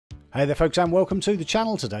Hey there folks, and welcome to the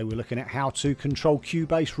channel. Today we're looking at how to control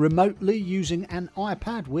Cubase remotely using an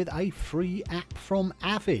iPad with a free app from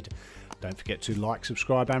AVID. Don't forget to like,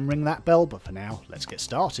 subscribe and ring that bell, but for now let's get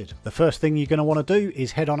started. The first thing you're going to want to do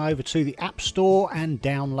is head on over to the App Store and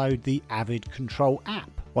download the AVID Control App.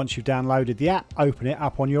 Once you've downloaded the app, open it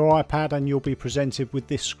up on your iPad and you'll be presented with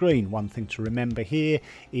this screen. One thing to remember here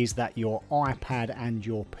is that your iPad and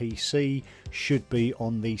your PC should be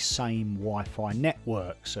on the same Wi-Fi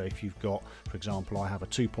network. So if you've got, for example, I have a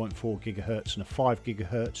 2.4 GHz and a 5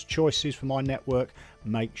 GHz choices for my network,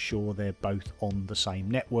 make sure they're both on the same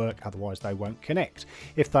network, otherwise they won't connect.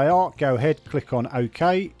 If they are, go ahead, click on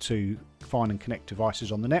OK to find and connect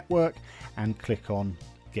devices on the network and click on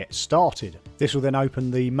Get Started. This will then open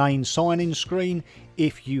the main sign-in screen.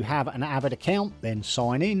 If you have an AVID account, then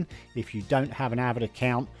sign in. If you don't have an AVID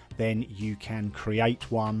account, then you can create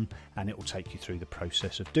one and it will take you through the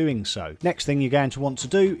process of doing so. Next thing you're going to want to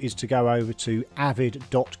do is to go over to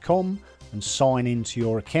avid.com and sign into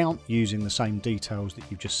your account using the same details that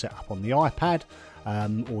you've just set up on the iPad.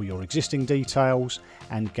 Or your existing details,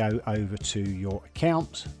 and go over to your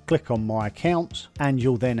account, click on my account, and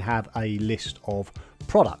you'll then have a list of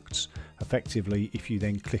products. Effectively, if you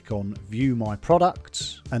then click on view my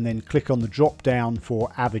products and then click on the drop down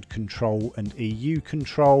for AVID Control and EU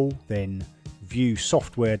Control, then view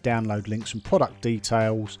software download links and product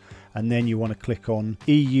details, and then you want to click on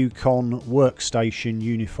EUCon Workstation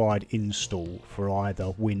Unified Install for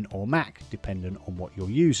either Win or Mac, dependent on what you're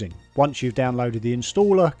using. Once you've downloaded the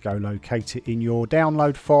installer, go locate it in your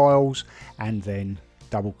download files and then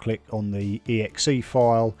double click on the exe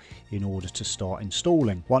file in order to start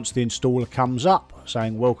installing. Once the installer comes up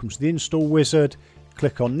saying welcome to the install wizard,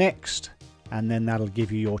 click on next, and then that'll give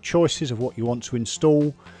you your choices of what you want to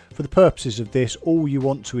install. For the purposes of this, all you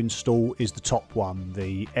want to install is the top one,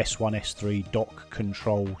 the S1S3 Dock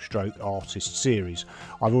Control Stroke Artist Series.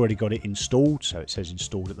 I've already got it installed, so it says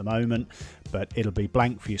installed at the moment, but it'll be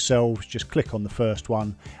blank for yourselves. Just click on the first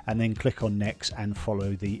one and then click on next and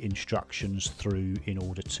follow the instructions through in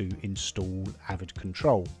order to install AVID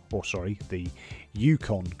Control, or sorry, the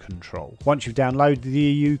EUCon Control. Once you've downloaded the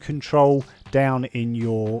EU Control, down in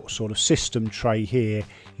your sort of system tray here,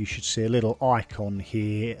 you should see a little icon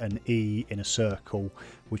here, an E in a circle,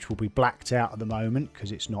 which will be blacked out at the moment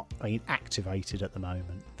because it's not being activated at the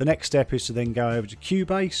moment. The next step is to then go over to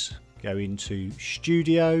Cubase, go into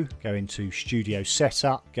Studio, go into Studio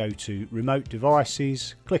Setup, go to Remote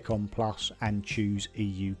Devices, click on plus and choose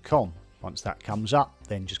EUCon. Once that comes up,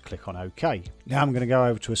 then just click on OK. Now I'm going to go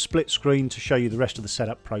over to a split screen to show you the rest of the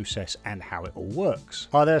setup process and how it all works.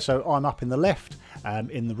 Hi there, so I'm up in the left.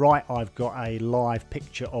 In the right, I've got a live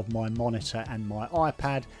picture of my monitor and my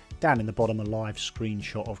iPad. Down in the bottom, a live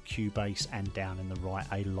screenshot of Cubase, and down in the right,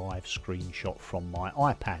 a live screenshot from my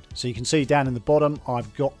iPad. So you can see down in the bottom,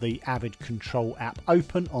 I've got the AVID Control app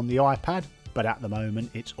open on the iPad, but at the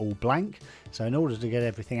moment it's all blank. So in order to get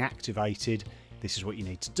everything activated, this is what you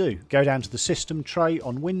need to do. Go down to the system tray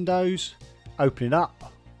on Windows, open it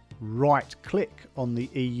up, right click on the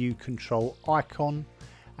EU Control icon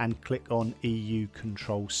and click on EU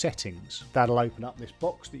Control Settings. That'll open up this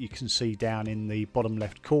box that you can see down in the bottom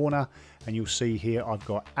left corner, and you'll see here I've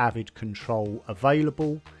got AVID Control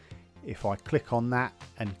available. If I click on that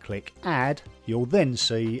and click add, you'll then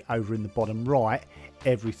see over in the bottom right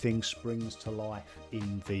everything springs to life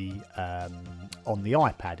in the on the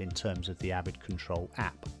iPad in terms of the AVID Control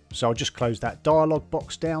app. So I'll just close that dialog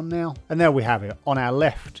box down now, and there we have it. On our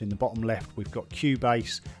left, in the bottom left, we've got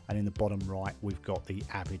Cubase, and in the bottom right we've got the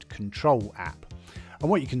AVID Control app. And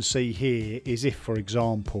what you can see here is if, for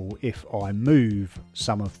example, if I move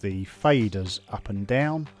some of the faders up and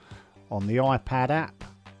down on the iPad app,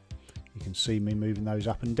 you can see me moving those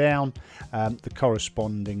up and down. The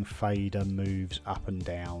corresponding fader moves up and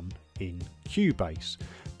down in Cubase.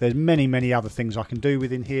 There's many other things I can do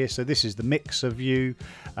within here. So this is the mixer view.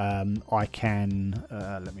 I can,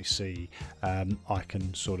 let me see, I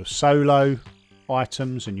can sort of solo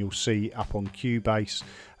items, and you'll see up on Cubase,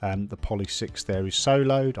 the Poly 6 there is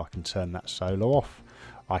soloed. I can turn that solo off.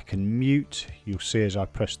 I can mute. You'll see as I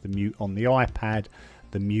press the mute on the iPad,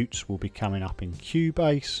 the mutes will be coming up in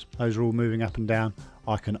Cubase. Those are all moving up and down.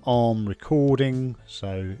 I can arm recording,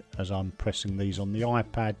 so as I'm pressing these on the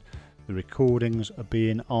iPad, the recordings are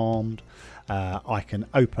being armed. I can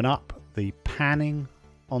open up the panning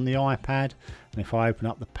on the iPad, and if I open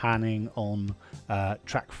up the panning on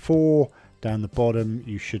track 4, down the bottom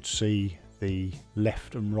you should see the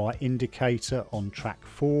left and right indicator on track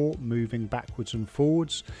 4 moving backwards and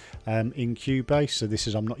forwards in Cubase. So this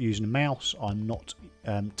is, I'm not using a mouse, I'm not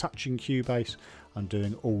touching Cubase, I'm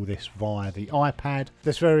doing all this via the iPad.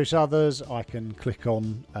 There's various others. I can click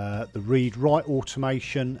on the read write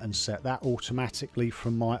automation and set that automatically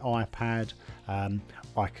from my iPad.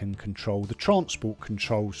 I can control the transport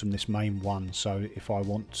controls from this main one, so if I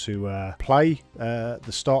want to play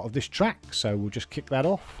the start of this track, so we'll just kick that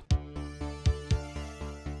off.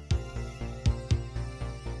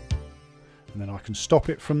 And then I can stop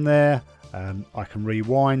it from there. I can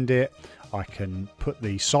rewind it. I can put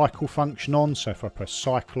the cycle function on, so if I press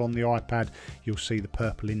cycle on the iPad, you'll see the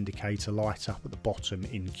purple indicator light up at the bottom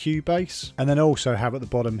in Cubase. And then I also have at the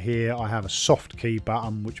bottom here, I have a soft key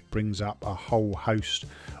button which brings up a whole host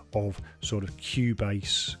of sort of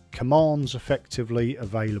Cubase commands effectively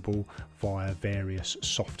available via various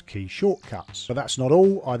soft key shortcuts. But that's not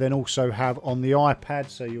all. I then also have on the iPad,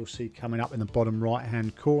 so you'll see coming up in the bottom right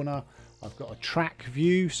hand corner, I've got a track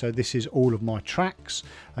view, so this is all of my tracks.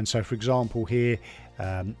 And so for example here,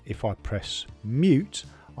 if I press mute,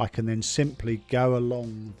 I can then simply go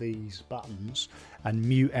along these buttons and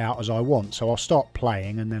mute out as I want. So I'll start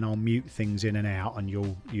playing and then I'll mute things in and out, and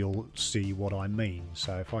you'll see what I mean.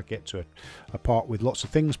 So if I get to a part with lots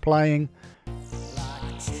of things playing,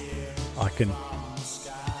 I can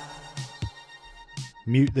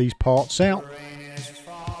mute these parts out,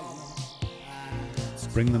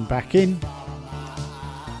 bring them back in,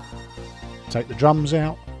 take the drums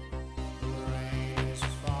out,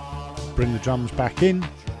 bring the drums back in,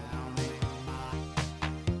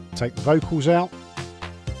 take the vocals out,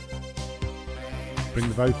 bring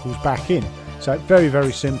the vocals back in. So very,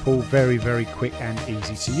 very simple, very, very quick and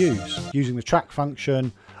easy to use. Using the track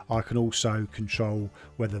function, I can also control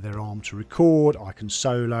whether they're armed to record, I can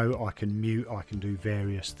solo, I can mute, I can do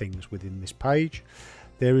various things within this page.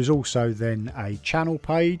 There is also then a channel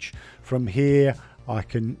page. From here I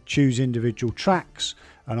can choose individual tracks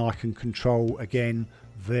and I can control again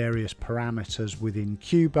various parameters within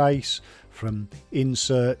Cubase, from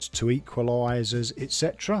inserts to equalizers,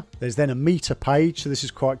 etc. There's then a meter page, so this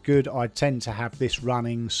is quite good. I tend to have this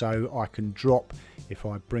running so I can drop, if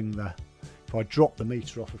I drop the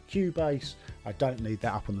meter off of Cubase, I don't need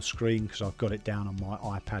that up on the screen because I've got it down on my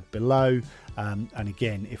iPad below. And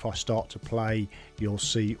again, if I start to play, you'll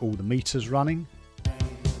see all the meters running.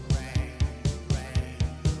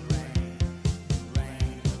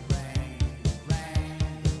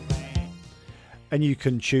 And you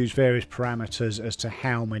can choose various parameters as to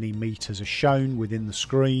how many meters are shown within the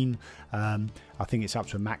screen. I think it's up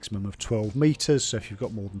to a maximum of 12 meters, so if you've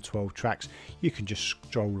got more than 12 tracks, you can just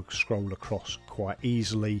scroll across quite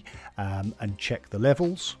easily and check the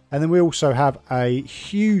levels. And then we also have a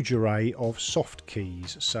huge array of soft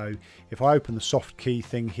keys. So if I open the soft key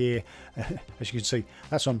thing here, as you can see,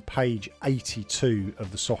 that's on page 82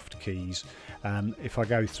 of the soft keys. If I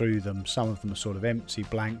go through them, some of them are sort of empty,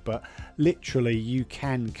 blank, but literally you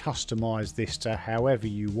can customize this to however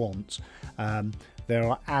you want. There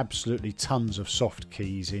are absolutely tons of soft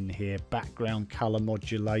keys in here: background color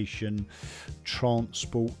modulation,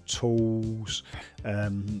 transport tools,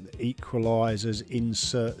 equalizers,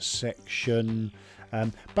 insert section.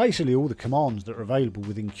 Basically all the commands that are available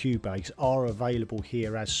within Cubase are available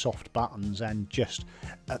here as soft buttons and just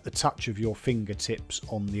at the touch of your fingertips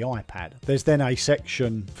on the iPad. There's then a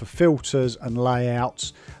section for filters and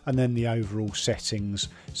layouts, and then the overall settings,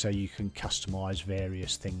 so you can customize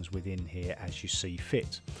various things within here as you see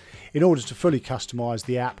fit. In order to fully customize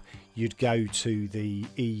the app, you'd go to the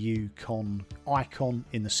EU Con icon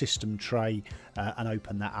in the system tray and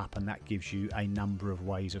open that up, and that gives you a number of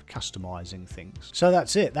ways of customizing things. So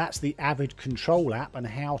that's it. That's the AVID Control App and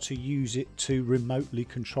how to use it to remotely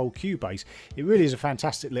control Cubase. It really is a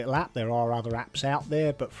fantastic little app. There are other apps out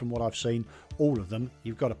there, but from what I've seen, all of them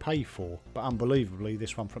you've got to pay for. But unbelievably,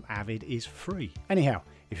 this one from AVID is free. Anyhow,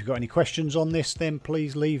 if you've got any questions on this, then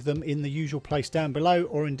please leave them in the usual place down below,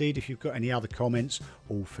 or indeed if you've got any other comments,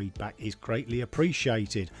 all feedback is greatly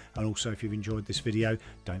appreciated. And also, if you've enjoyed this video,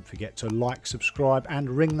 don't forget to like, subscribe and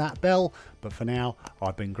ring that bell. But for now,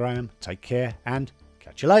 I've been Graham, take care and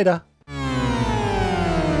catch you later.